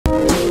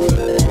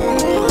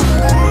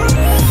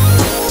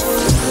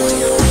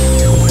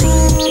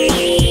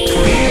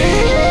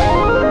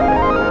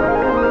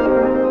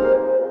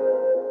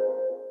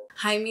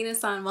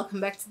on?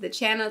 Welcome back to the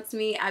channel. It's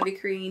me, Abby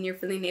Korean, your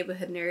friendly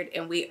neighborhood nerd,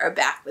 and we are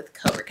back with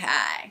Cobra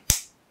Kai.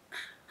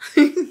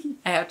 I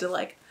have to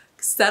like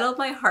settle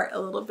my heart a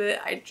little bit.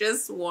 I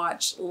just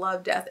watched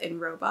Love, Death, and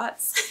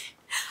Robots.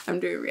 I'm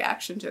doing a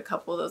reaction to a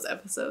couple of those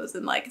episodes,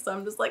 and like, so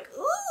I'm just like,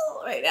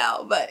 ooh, right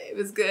now, but it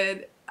was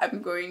good.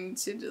 I'm going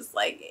to just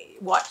like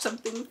watch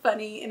something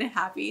funny and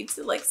happy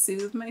to like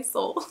soothe my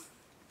soul.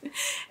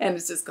 And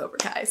it's just Cobra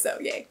Kai, so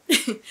yay.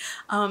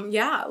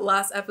 Yeah,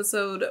 last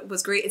episode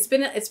was great. It's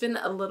been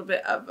a little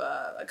bit of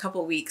a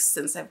couple weeks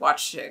since I've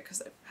watched it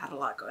because I've had a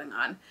lot going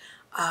on.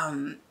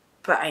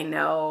 But I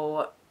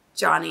know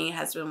Johnny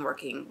has been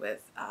working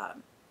with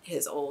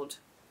his old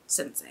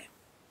sensei.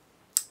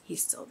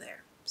 He's still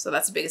there, so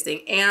that's the biggest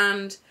thing.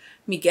 And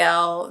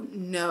Miguel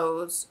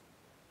knows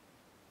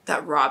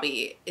that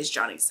Robbie is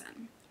Johnny's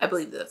son. I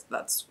believe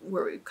that's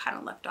where we kind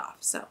of left off.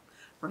 So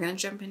we're gonna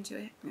jump into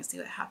it. We're gonna see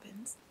what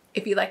happens.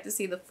 If you'd like to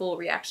see the full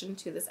reaction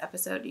to this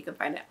episode, you can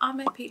find it on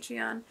my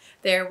Patreon.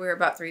 There, we're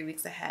about 3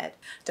 weeks ahead.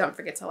 Don't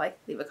forget to like,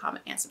 leave a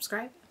comment, and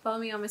subscribe. Follow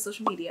me on my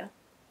social media.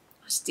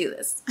 Let's do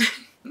this.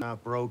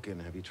 Not broken.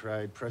 Have you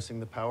tried pressing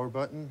the power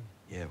button?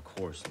 Yeah, of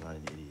course. I'm not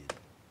an idiot.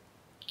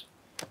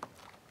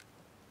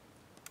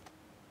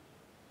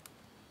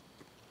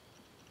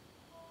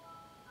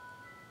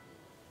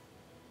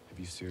 Have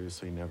you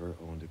seriously never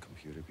owned a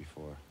computer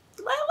before?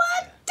 What?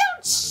 Yeah, Don't I'm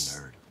not a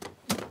nerd.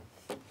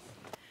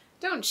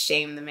 Don't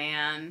shame the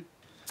man.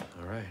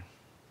 All right.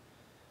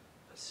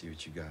 Let's see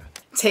what you got.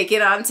 Take it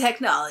on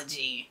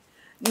technology.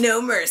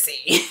 No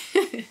mercy.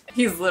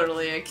 He's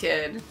literally a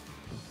kid.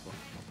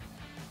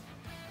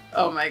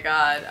 Oh my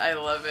god, I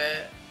love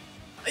it.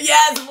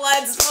 Yes,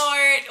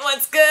 Bloodsport!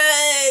 What's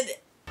good?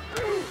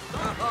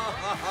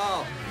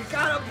 Oh, you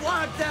gotta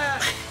block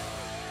that!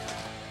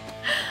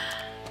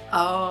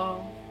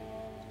 Oh.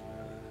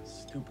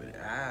 Stupid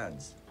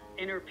ads.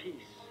 Inner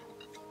peace.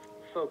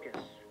 Focus.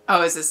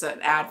 Oh, is this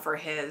an ad for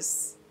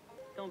his?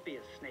 Don't be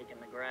a snake in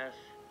the grass.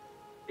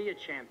 Be a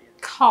champion.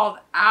 Called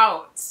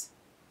out.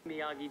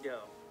 Miyagi-do.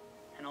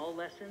 And all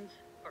lessons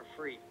are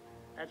free.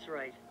 That's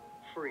right,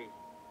 free.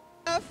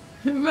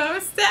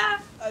 Most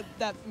def.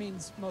 That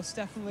means most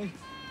definitely.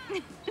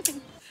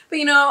 But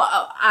you know,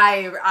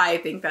 I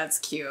think that's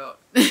cute.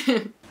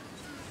 It'd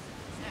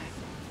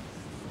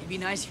be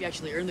nice if you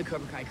actually earned the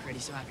Cobra Kai credit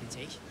he's so happy to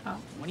take. Oh.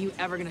 When are you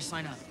ever gonna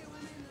sign up?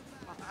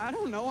 I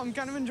don't know. I'm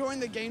kind of enjoying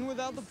the gain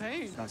without the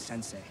pain. It's about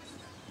Sensei.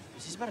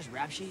 Is this about his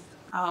rap sheet?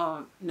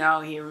 Oh no,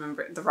 he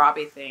remembered the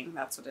Robbie thing.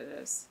 That's what it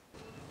is.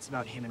 It's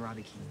about him and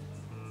Robbie Keane.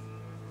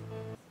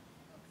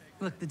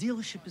 Look, the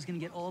dealership is going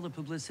to get all the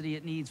publicity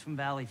it needs from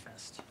Valley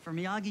Fest. For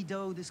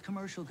Miyagi-Do, this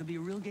commercial could be a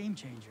real game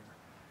changer.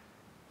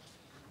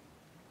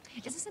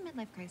 Is this a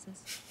midlife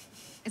crisis?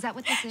 Is that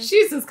what this is?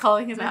 She's just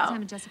calling him Is that the out.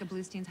 time Jessica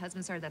Bluestein's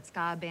husband started that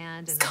ska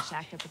band and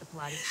shacked up with the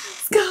Pilates?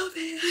 Ska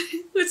band.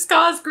 Which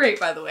ska is great,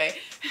 by the way.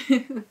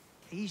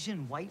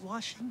 Asian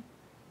whitewashing?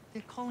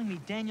 They're calling me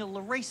Daniel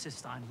the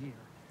Racist on here.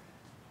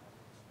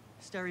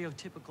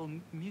 Stereotypical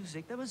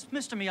music. That was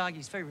Mr.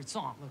 Miyagi's favorite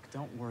song. Look,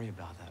 don't worry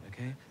about that,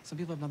 okay? Some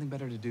people have nothing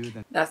better to do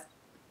than...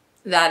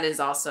 That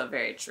is also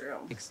very true.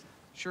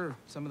 Sure,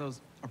 some of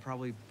those are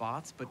probably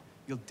bots, but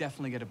you'll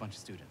definitely get a bunch of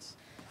students.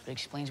 It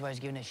explains why he's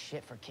giving us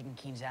shit for kicking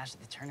Keen's ass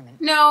at the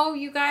tournament. No,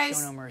 you guys.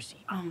 Show no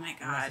mercy. Oh my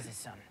god. Unless it's his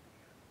son.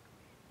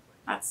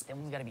 That's.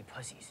 Then we gotta be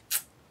pussies.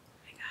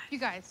 You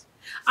guys.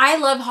 I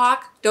love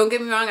Hawk. Don't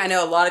get me wrong. I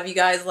know a lot of you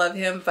guys love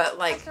him, but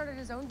like. He started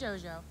his own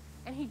dojo,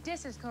 and he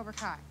disses Cobra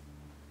Kai.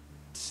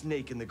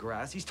 Snake in the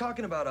grass. He's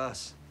talking about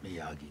us.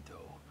 Miyagi-do.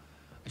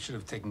 I should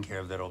have taken care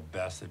of that old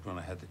bastard when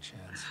I had the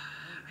chance.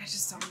 I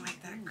just don't like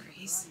that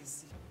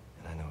crazy.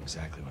 And I know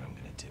exactly what I'm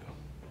gonna do.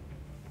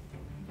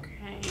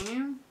 Okay.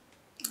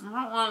 I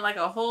don't want like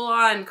a whole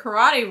on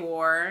karate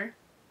war.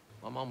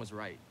 My mom was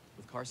right.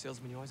 With car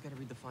salesmen, you always gotta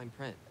read the fine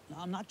print.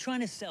 I'm not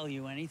trying to sell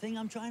you anything.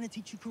 I'm trying to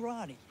teach you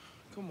karate.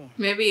 Come on.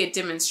 Maybe a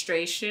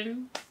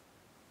demonstration.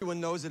 Everyone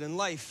knows that in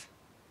life,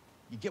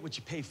 you get what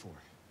you pay for.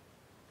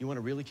 You want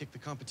to really kick the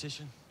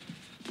competition?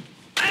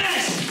 Then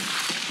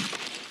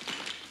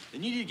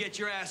you need to get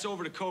your ass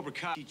over to Cobra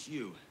Kai. Teach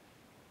you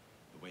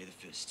the way of the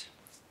fist.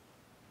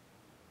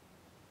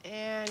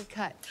 And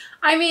cut.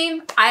 I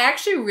mean, I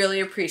actually really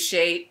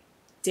appreciate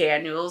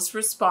Daniel's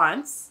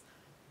response.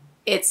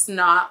 It's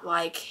not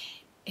like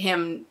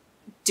him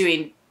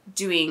doing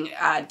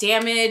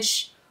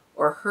damage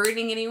or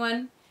hurting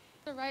anyone.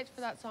 The rights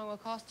for that song will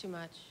cost too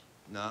much.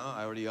 No,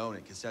 I already own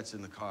it. Cassette's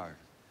in the car.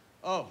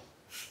 Oh,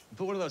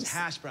 put one of those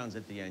hash browns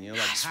at the end. You know,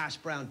 like hash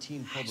brown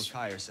Team Cobra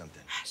Kai or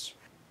something.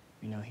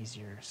 You know he's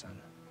your son.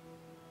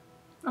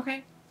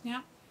 Okay,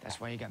 yeah.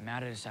 That's why you got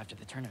mad at us after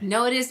the tournament.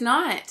 No, it is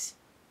not. Is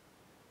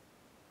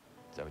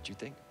that what you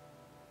think?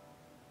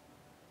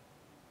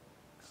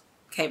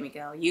 Okay,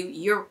 Miguel,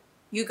 you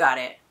got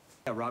it.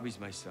 Yeah, Robbie's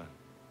my son.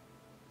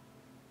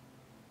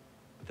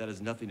 But that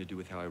has nothing to do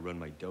with how I run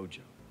my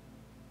dojo.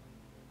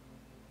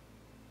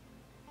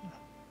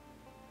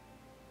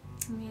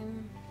 I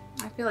mean,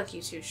 I feel like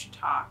you two should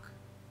talk.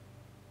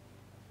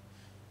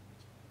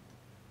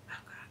 Oh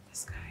god,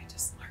 this guy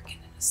just lurking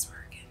and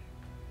smirking.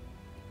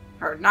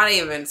 Or not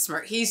even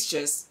smirk. He's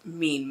just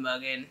mean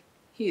mugging.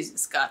 He's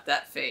just got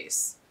that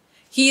face.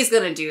 He's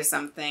gonna do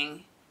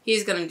something.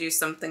 He's gonna do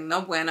something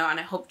no bueno, and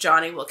I hope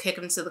Johnny will kick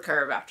him to the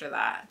curb after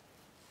that.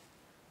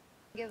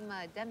 Give him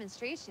a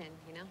demonstration,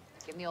 you know?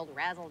 Give him the old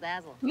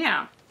razzle-dazzle.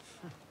 Yeah.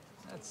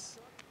 That's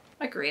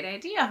A great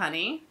idea,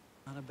 honey.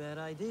 not a bad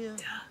idea.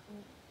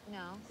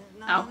 No.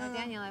 Oh. No,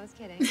 Daniel, I was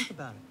kidding. Think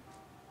about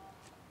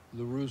it.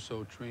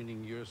 LaRusso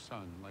training your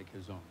son like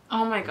his own.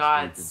 Oh my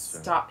God,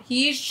 stop.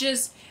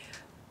 He's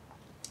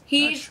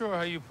Not sure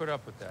how you put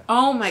up with that.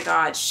 oh my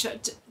God.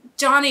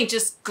 Johnny,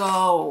 just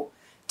go.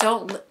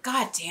 Don't,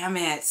 God damn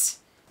it.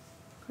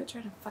 Quit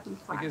trying to fucking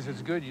I fly. guess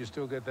it's good you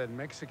still got that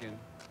Mexican.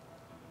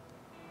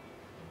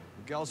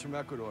 Miguel's from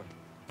Ecuador.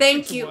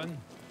 Thank The you. one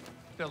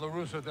that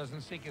LaRusso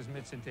doesn't sink his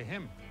mitts into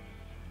him.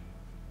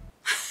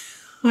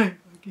 I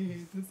fucking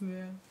hate this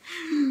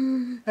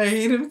man. I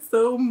hate him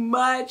so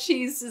much.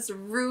 He's just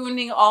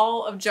ruining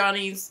all of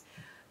Johnny's.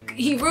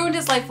 He ruined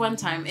his life one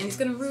time, and he's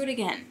gonna ruin it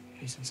again.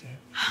 Hey, Sensei.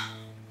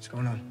 What's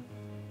going on?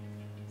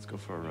 Let's go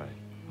for a ride.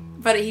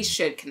 But he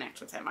should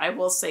connect with him. I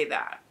will say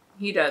that.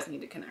 He does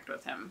need to connect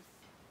with him.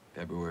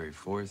 February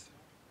 4th,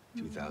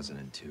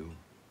 2002.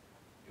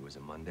 It was a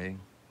Monday.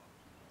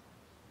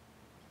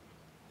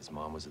 His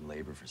mom was in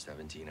labor for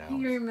 17 hours.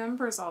 He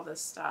remembers all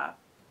this stuff.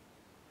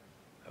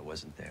 I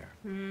wasn't there.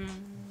 Mm.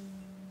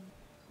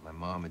 My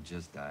mom had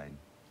just died.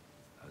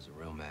 I was a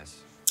real mess.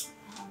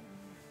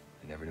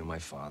 I never knew my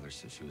father,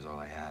 so she was all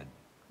I had.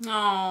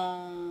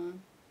 No.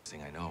 Next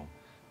thing I know,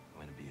 I'm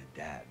gonna be a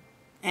dad.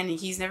 And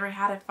he's never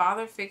had a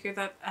father figure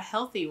that a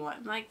healthy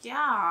one. Like,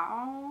 yeah.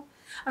 Oh.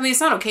 I mean, it's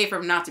not okay for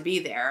him not to be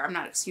there. I'm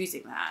not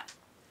excusing that.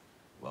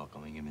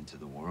 Welcoming him into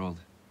the world.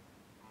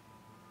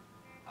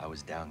 I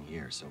was down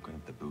here soaking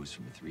up the booze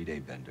from a 3-day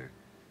bender,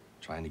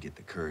 trying to get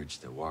the courage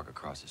to walk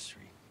across the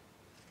street.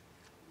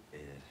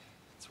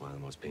 It's one of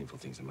the most painful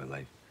things in my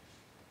life.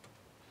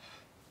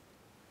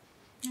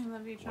 I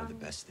love you, One John. of the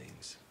best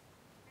things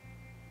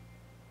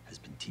has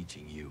been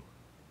teaching you.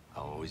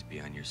 I'll always be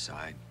on your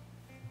side,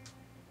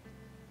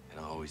 and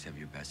I'll always have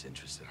your best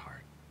interests at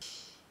heart.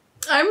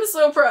 I'm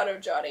so proud of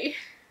Johnny.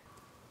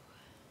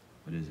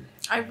 What is it?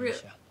 I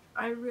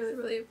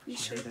really She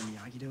appreciate heard that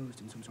Miyagi-Do was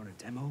doing some sort of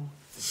demo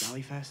at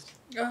Valley Fest.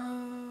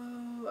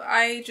 Oh,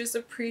 I just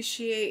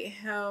appreciate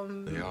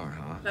him. They are,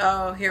 huh?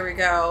 Oh, here we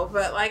go.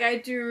 But like, I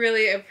do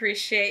really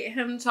appreciate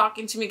him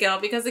talking to Miguel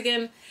because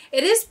again,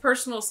 it is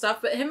personal stuff,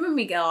 but him and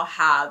Miguel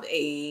have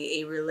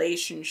a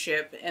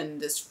relationship and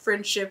this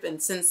friendship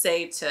and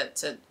sensei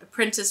to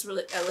apprentice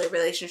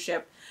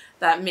relationship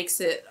that makes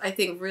it, I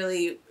think,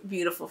 really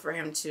beautiful for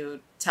him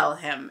to tell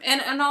him.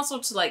 And also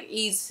to like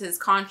ease his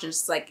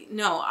conscience, like,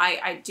 no,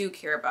 I do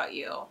care about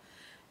you.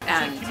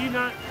 And Can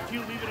you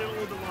leave it in a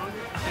little bit longer?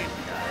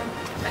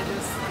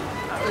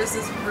 this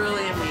is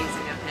really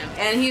amazing of him.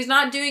 And he's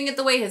not doing it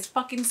the way his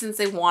fucking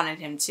sensei wanted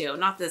him to.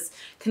 Not this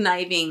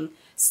conniving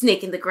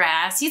snake in the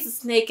grass. He's a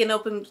snake in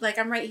open, like,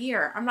 I'm right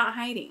here. I'm not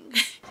hiding.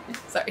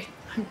 Sorry.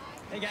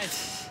 Hey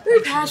guys.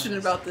 Very passionate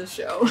about this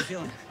show. How you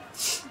feeling?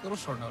 A little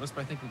short notice,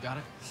 but I think we got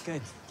it.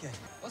 Good, good.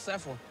 What's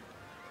that for?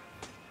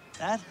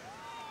 Dad?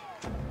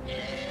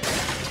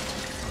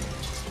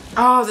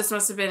 Oh, this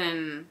must have been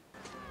in...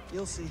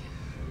 You'll see.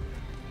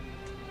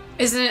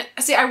 Isn't it?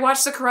 See, I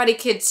watched the Karate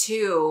Kid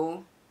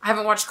 2. I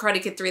haven't watched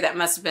Karate Kid 3. That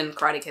must have been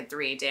Karate Kid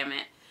 3, damn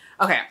it.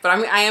 Okay, but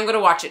I am going to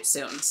watch it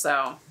soon,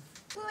 so...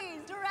 Please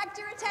direct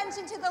your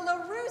attention to the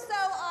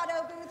LaRusso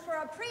auto booth for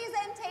a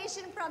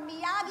presentation from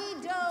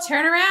Miyagi-do.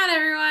 Turn around,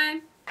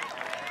 everyone.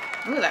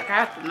 Ooh, that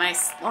guy with the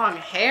nice long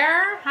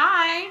hair.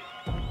 Hi.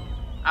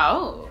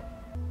 Oh.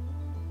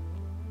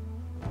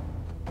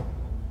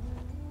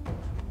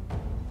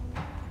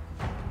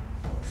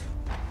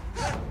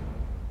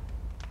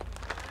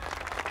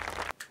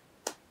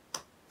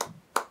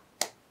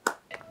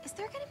 Is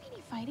there gonna be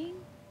any fighting?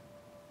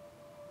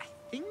 I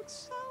think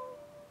so.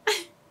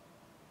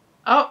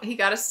 Oh, he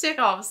got a stick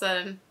all of a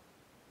sudden.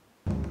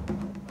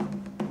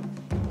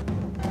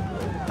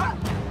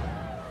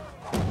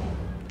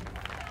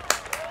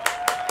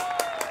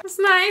 It's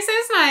nice,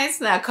 it's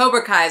nice. Now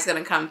Cobra Kai is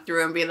gonna come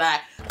through and be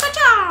like,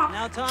 "Ka-chow!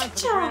 Now time for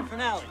the Ka-chow!" grand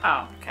finale.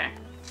 Oh, okay.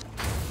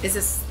 Is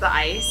this the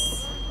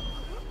ice?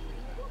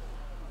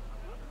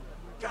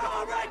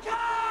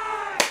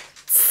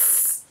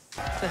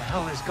 What the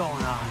hell is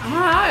going on?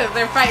 Oh,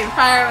 they're fighting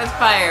fire with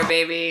fire,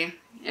 baby.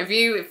 If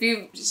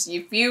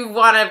you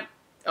wanna,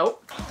 oh,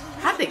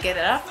 how'd they get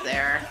it up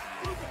there?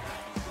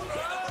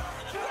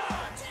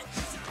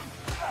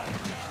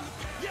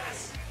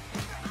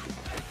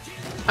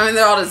 I mean,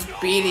 they're all just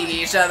beating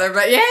each other,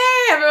 but yay!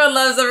 Everyone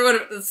loves everyone.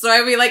 That's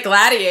why we like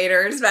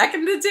gladiators back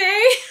in the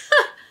day.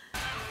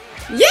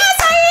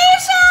 Yes,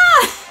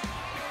 Aisha!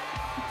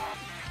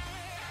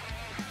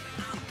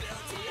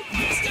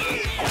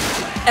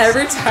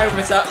 Every time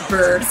with that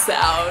bird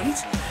sound,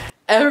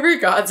 every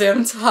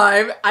goddamn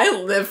time, I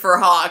live for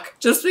Hawk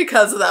just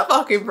because of that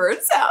fucking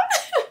bird sound.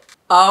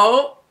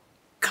 Oh,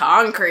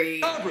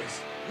 concrete.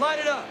 Cobras, light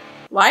it up.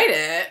 Light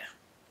it?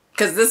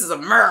 Because this is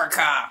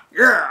America.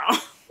 Yeah.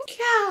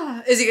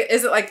 Yeah. Is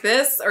it like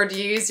this, or do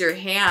you use your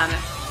hand?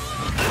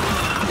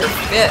 Your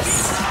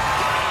fist.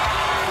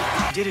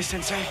 Did it,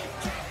 Sensei?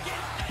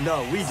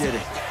 No, we did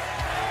it.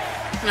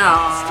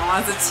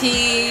 No, it's a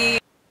T.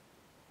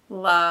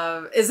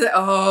 Love. Is it?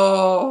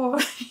 Oh.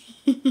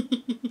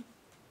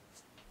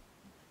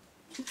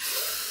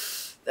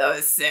 That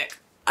was sick.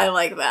 I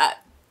like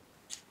that.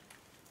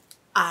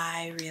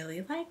 I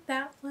really like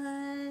that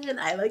one.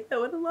 I like that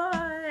one a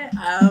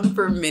lot.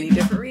 For many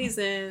different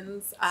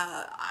reasons.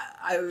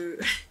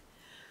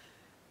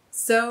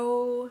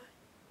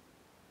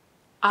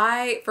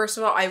 First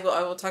of all, I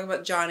will talk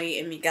about Johnny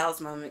and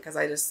Miguel's moment because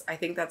I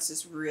think that's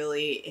just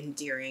really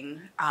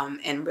endearing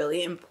and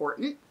really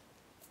important.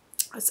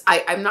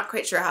 I'm not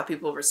quite sure how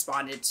people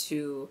responded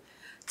to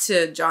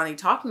Johnny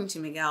talking to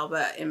Miguel,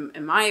 but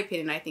in my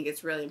opinion, I think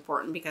it's really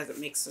important because it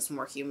makes us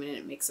more human and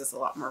it makes us a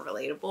lot more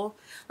relatable.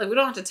 Like, we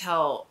don't have to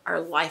tell our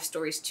life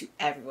stories to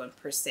everyone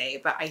per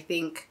se, but I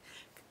think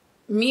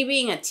me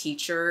being a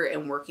teacher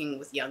and working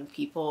with young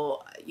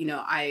people, you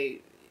know,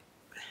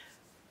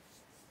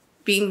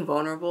 being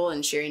vulnerable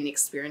and sharing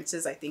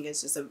experiences, I think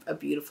is just a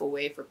beautiful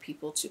way for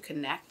people to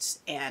connect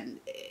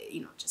and,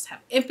 you know, just have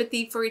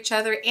empathy for each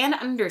other and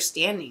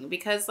understanding.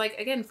 Because, like,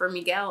 again, for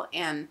Miguel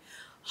and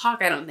Hawk,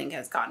 I don't think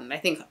has gotten it. I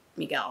think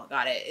Miguel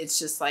got it. It's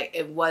just like,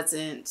 it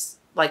wasn't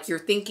like you're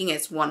thinking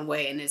it's one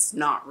way and it's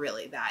not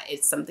really that.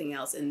 It's something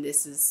else. And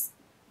this is,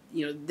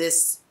 you know,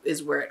 this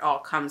is where it all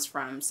comes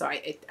from. So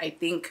I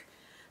think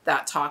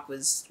that talk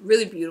was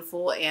really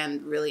beautiful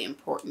and really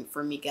important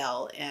for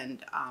Miguel and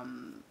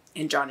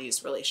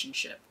Johnny's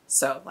relationship.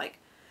 So, like,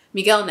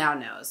 Miguel now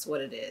knows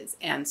what it is.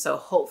 And so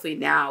hopefully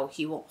now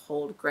he won't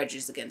hold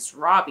grudges against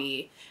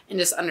Robbie and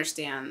just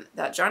understand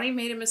that Johnny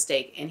made a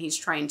mistake and he's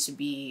trying to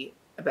be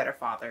a better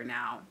father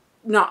now.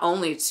 Not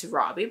only to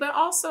Robbie, but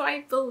also,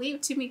 I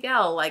believe, to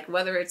Miguel. Like,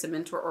 whether it's a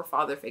mentor or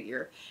father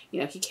figure, you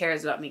know, he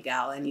cares about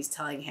Miguel and he's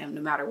telling him,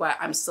 no matter what,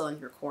 I'm still in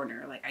your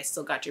corner. Like, I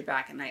still got your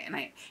back. And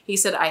he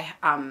said, I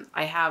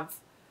have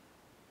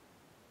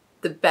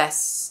the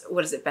best,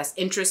 best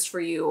interest for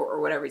you, or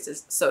whatever he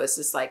says. So it's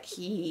just like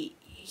I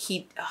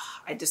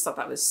just thought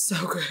that was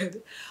so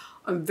good.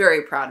 I'm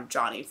very proud of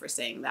Johnny for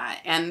saying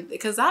that. And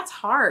because that's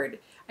hard.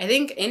 I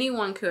think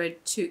anyone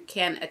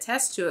can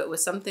attest to it with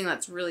something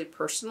that's really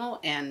personal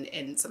and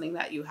something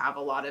that you have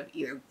a lot of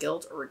either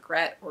guilt or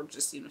regret or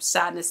just, you know,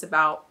 sadness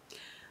about.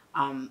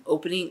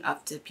 Opening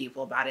up to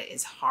people about it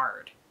is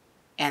hard.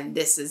 And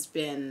this has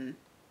been,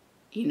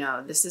 you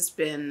know,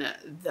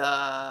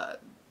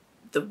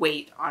 the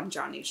weight on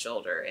Johnny's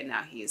shoulder, and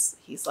now he's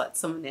let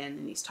someone in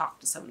and he's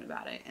talked to someone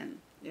about it, and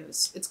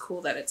it's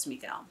cool that it's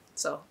Miguel,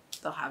 so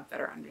they'll have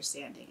better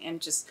understanding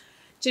and just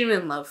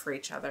genuine love for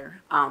each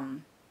other.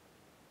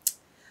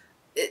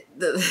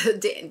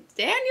 Daniel's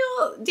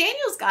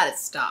got to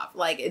stop.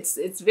 Like,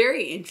 it's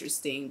very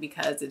interesting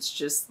because it's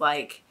just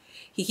like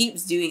he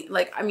keeps doing,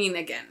 like, I mean,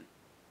 again,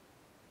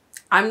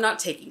 I'm not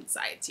taking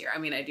sides here. I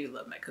mean, I do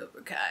love my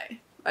Cobra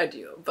Kai, I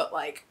do, but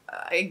like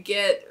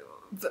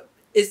but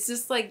it's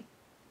just like,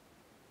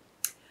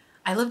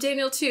 I love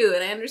Daniel too,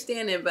 and I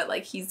understand him, but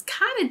like, he's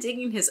kind of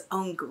digging his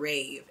own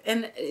grave,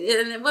 and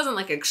it wasn't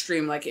like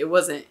extreme, like it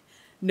wasn't,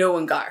 no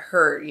one got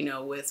hurt, you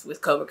know, with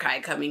Cobra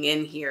Kai coming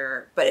in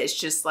here, but it's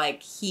just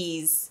like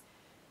he's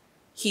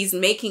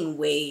making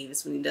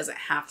waves when he doesn't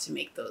have to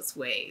make those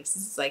waves.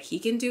 It's like he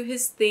can do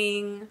his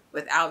thing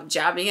without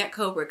jabbing at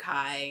Cobra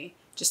Kai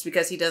just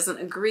because he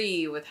doesn't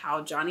agree with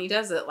how Johnny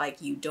does it.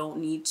 Like, you don't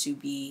need to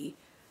be,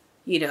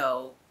 you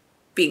know,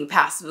 being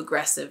passive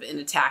aggressive and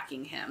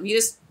attacking him. You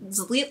just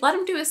let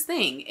him do his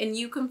thing and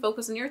you can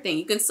focus on your thing.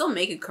 You can still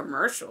make a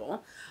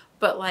commercial,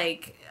 but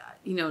like,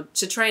 you know,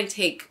 to try and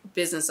take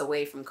business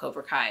away from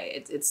Cobra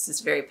Kai, it's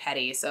just very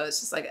petty. So it's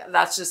just like,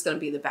 that's just going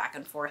to be the back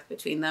and forth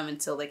between them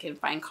until they can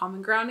find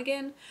common ground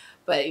again.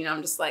 But, you know,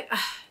 I'm just like,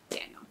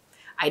 Daniel,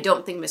 I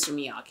don't think Mr.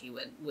 Miyagi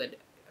would,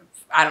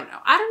 I don't know.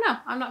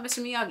 I'm not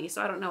Mr. Miyagi,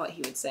 so I don't know what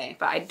he would say,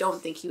 but I don't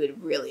think he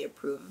would really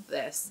approve of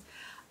this.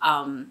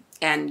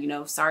 And, you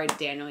know, sorry,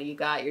 Daniel, you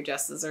got your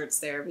just desserts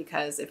there,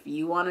 because if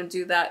you want to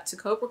do that to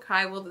Cobra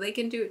Kai, well, they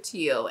can do it to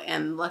you.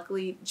 And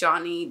luckily,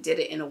 Johnny did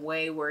it in a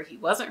way where he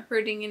wasn't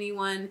hurting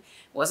anyone,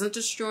 wasn't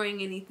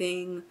destroying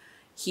anything.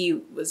 He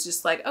was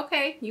just like,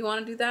 okay, you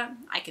want to do that?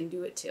 I can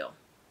do it too.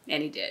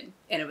 And he did.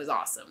 And it was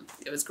awesome.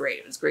 It was great.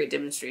 It was a great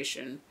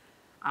demonstration.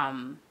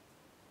 I'm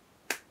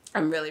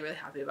really, really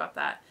happy about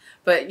that.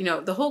 But, you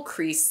know, the whole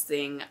Kreese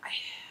thing,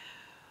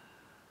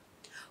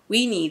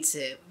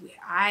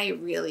 I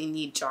really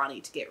need Johnny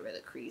to get rid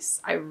of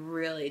Kreese. I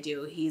really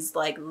do. He's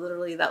like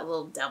literally that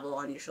little devil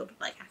on your shoulder,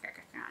 like, I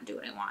do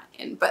what I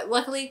want. But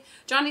luckily,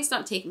 Johnny's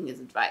not taking his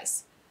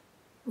advice.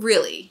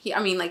 Really.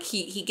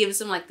 He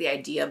gives him like the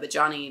idea, but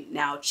Johnny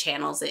now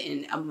channels it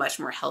in a much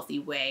more healthy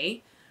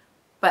way.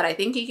 But I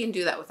think he can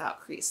do that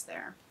without Kreese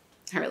there.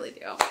 I really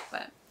do.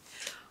 But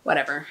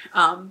whatever.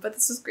 But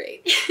this was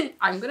great.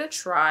 I'm going to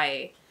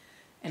try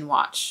and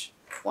watch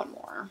one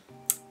more.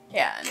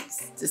 Yeah, and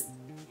just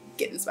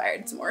get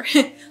inspired some more.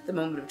 The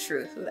moment of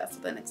truth. Ooh, that's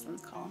what the next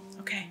one's called.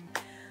 Okay.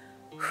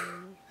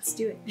 Let's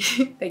do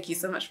it. Thank you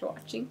so much for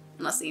watching,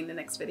 and I'll see you in the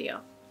next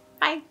video.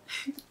 Bye.